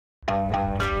Okay,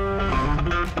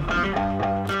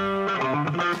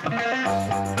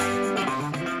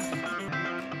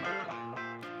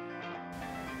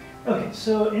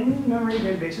 so in-memory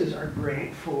databases are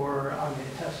great for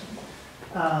automated testing.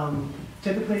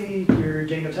 Typically, your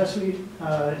Django test suite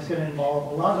is going to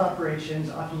involve a lot of operations,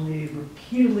 often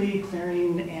repeatedly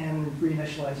clearing and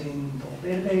reinitializing the whole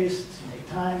database. It's going to take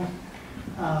time.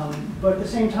 But at the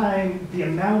same time, the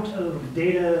amount of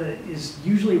data is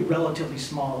usually relatively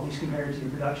small, at least compared to your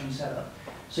production setup.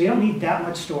 So you don't need that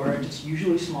much storage. It's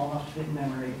usually small enough to fit in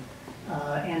memory.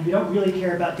 And we don't really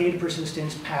care about data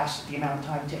persistence past the amount of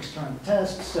time it takes to run the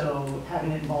test, so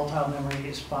having it in volatile memory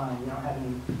is fine. We don't have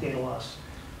any data loss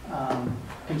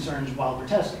concerns while we're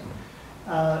testing.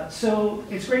 So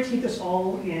it's great to keep this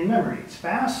all in memory. It's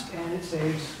fast, and it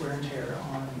saves wear and tear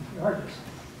on your hard disk.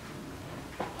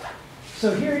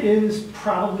 So here is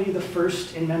probably the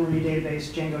first in-memory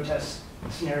database Django test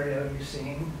scenario you've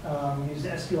seen. Use the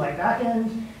SQLite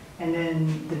backend. And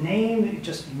then the name,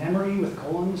 just be memory with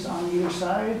colons on either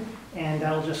side, and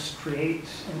that'll just create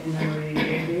an in-memory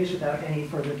database without any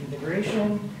further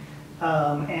configuration.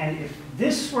 And if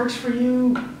this works for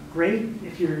you, great.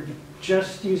 If you're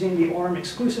just using the ORM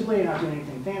exclusively and not doing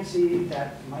anything fancy,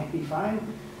 that might be fine.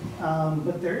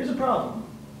 But there is a problem,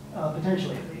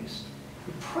 potentially at least.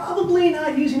 You're probably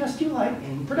not using SQLite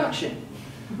in production.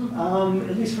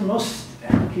 At least for most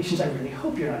applications, I really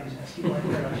hope you're not using SQLite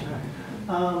in production.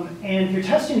 And if you're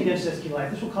testing against SQLite,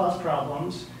 this will cause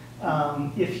problems.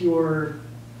 If you're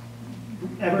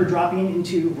ever dropping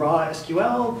into raw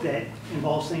SQL that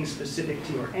involves things specific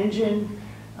to your engine,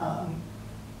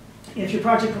 if your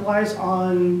project relies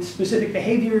on specific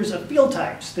behaviors of field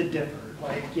types that differ,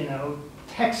 like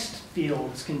text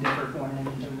fields can differ from one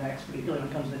engine to the next, particularly when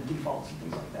it comes to defaults and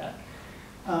things like that.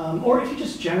 Or if you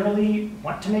just generally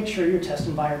want to make sure your test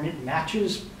environment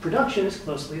matches production as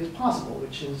closely as possible,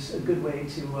 which is a good way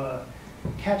to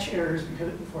catch errors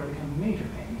before they become major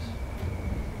pains.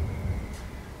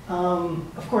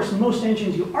 Of course, most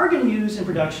engines you are going to use in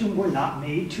production were not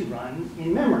made to run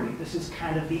in memory. This is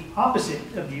kind of the opposite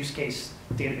of the use case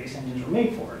database engines were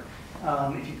made for.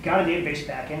 If you've got a database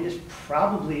backend, it's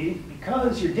probably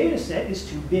because your data set is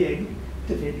too big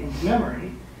to fit into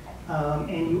memory.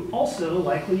 And you also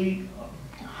likely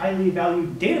highly value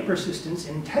data persistence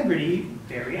and integrity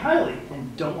very highly,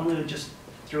 and don't want to just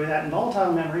throw that in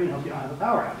volatile memory and hope you don't have a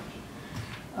power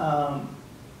outage.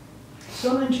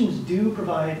 Some engines do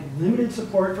provide limited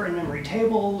support for in-memory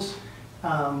tables,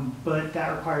 but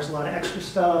that requires a lot of extra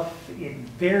stuff. It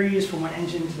varies from one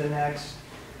engine to the next,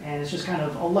 and it's just kind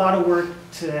of a lot of work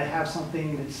to have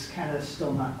something that's kind of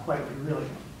still not quite what you really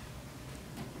want.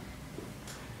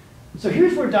 So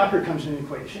here's where Docker comes into the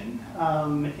equation.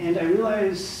 And I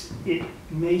realize it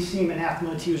may seem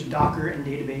anathema to use Docker and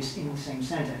database in the same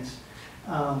sentence.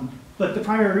 But the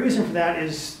primary reason for that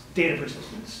is data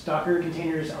persistence. Docker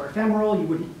containers are ephemeral. You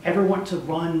wouldn't ever want to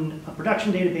run a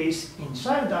production database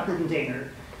inside a Docker container.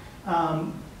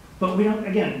 But we don't,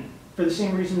 again, for the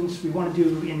same reasons we want to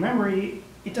do in memory,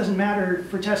 it doesn't matter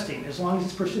for testing. As long as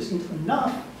it's persistent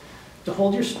enough to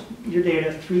hold your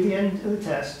data through the end of the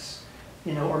tests,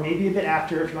 or maybe a bit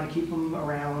after if you want to keep them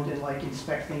around and like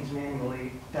inspect things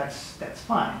manually, that's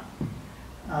fine.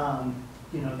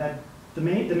 The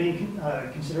main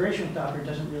consideration with Docker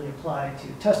doesn't really apply to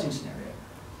the testing scenario.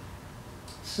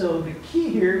 So the key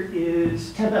here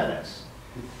is tempfs,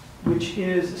 which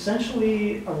is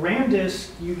essentially a RAM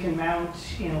disk you can mount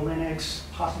in a Linux,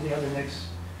 possibly other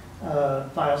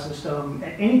Linux file system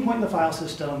at any point in the file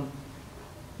system.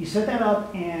 You set that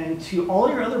up, and to all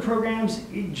your other programs,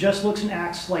 it just looks and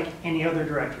acts like any other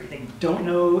directory. They don't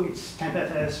know it's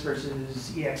tempfs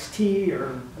versus ext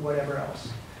or whatever else.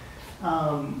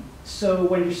 So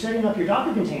when you're setting up your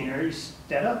Docker container, you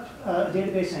set up a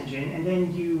database engine, and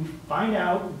then you find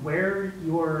out where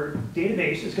your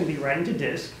database is going to be writing to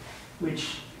disk,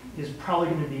 which is probably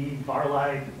going to be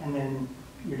varlib and then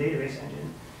your database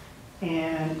engine.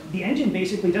 And the engine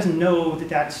basically doesn't know that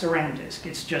that's a RAM disk.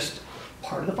 It's just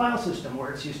part of the file system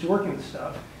where it's used to working with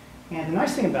stuff. And the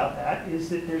nice thing about that is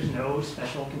that there's no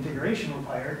special configuration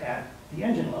required at the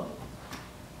engine level.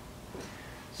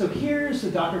 So here's the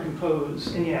Docker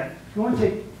Compose. And yeah, if you want to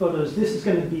take photos, this is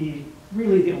going to be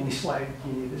really the only slide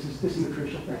you need. This is the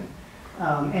crucial thing.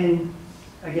 And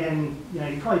again,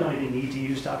 you probably don't even need to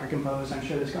use Docker Compose. I'm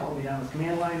sure this can all be done with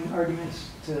command line arguments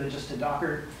just to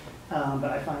Docker.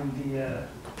 But I find the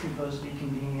Compose to be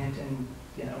convenient, and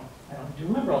I don't have to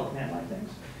remember all the command line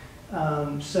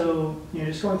things. So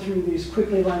just going through these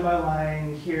quickly line by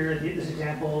line here, this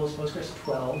example is Postgres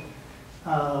 12.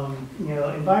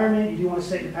 Environment, you do want to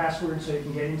set your password so you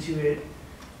can get into it.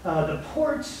 The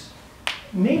ports,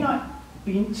 may not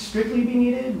strictly be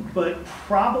needed, but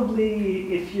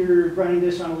probably if you're running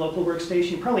this on a local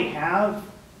workstation, you probably have,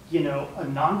 you know, a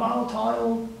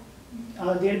non-volatile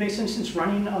database instance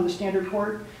running on the standard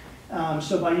port.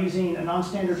 So by using a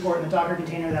non-standard port in the Docker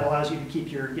container, that allows you to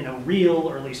keep your, you know, real,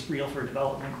 or at least real for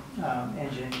development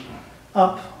engine,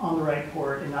 up on the right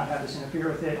port and not have this interfere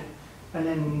with it. And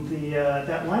then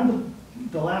that line,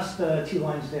 the last 2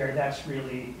 lines there, that's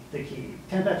really the key.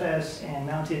 Tempfs and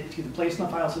mount it to the place in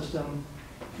the file system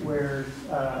where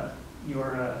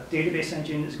your database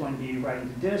engine is going to be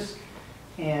writing to disk.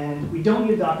 And we don't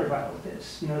need a Docker file with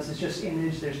this. You know, this is just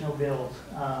image, there's no build,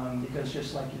 because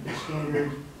just like your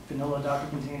standard vanilla Docker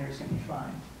container is going to be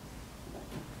fine.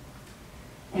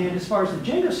 And as far as the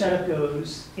Django setup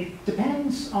goes, it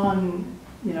depends on,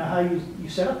 you know, how you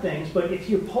set up things. But if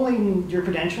you're pulling your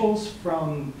credentials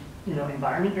from, you know,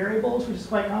 environment variables, which is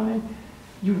quite common,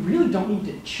 you really don't need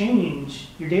to change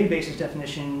your database's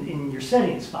definition in your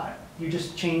settings file. You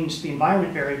just change the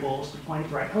environment variables to point at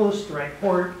the right host, the right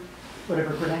port,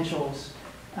 whatever credentials,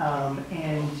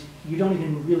 and you don't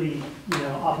even really, you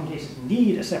know, often cases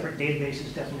need a separate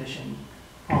database's definition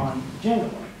on Django.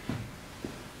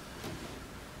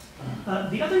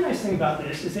 The other nice thing about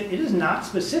this is that it is not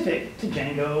specific to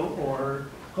Django or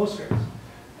Postgres.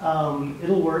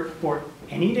 It'll work for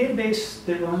any database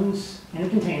that runs in a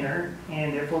container,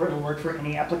 and therefore it'll work for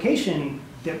any application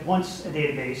that wants a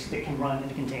database that can run in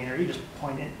a container. You just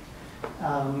point it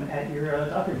at your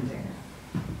Docker container.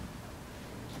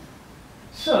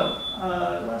 So,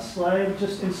 last slide,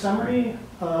 just in summary,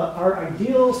 our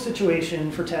ideal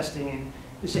situation for testing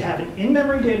is to have an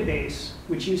in-memory database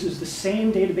which uses the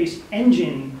same database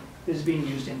engine that is being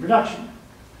used in production.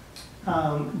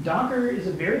 Docker is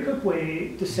a very quick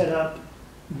way to set up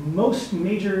most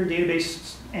major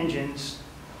database engines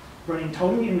running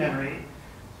totally in memory,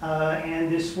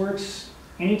 and this works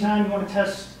anytime you want to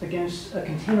test against a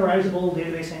containerizable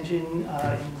database engine,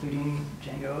 including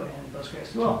Django and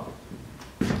PostgreSQL.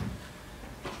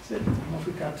 That's it. I don't know if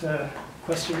we've got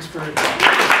questions for...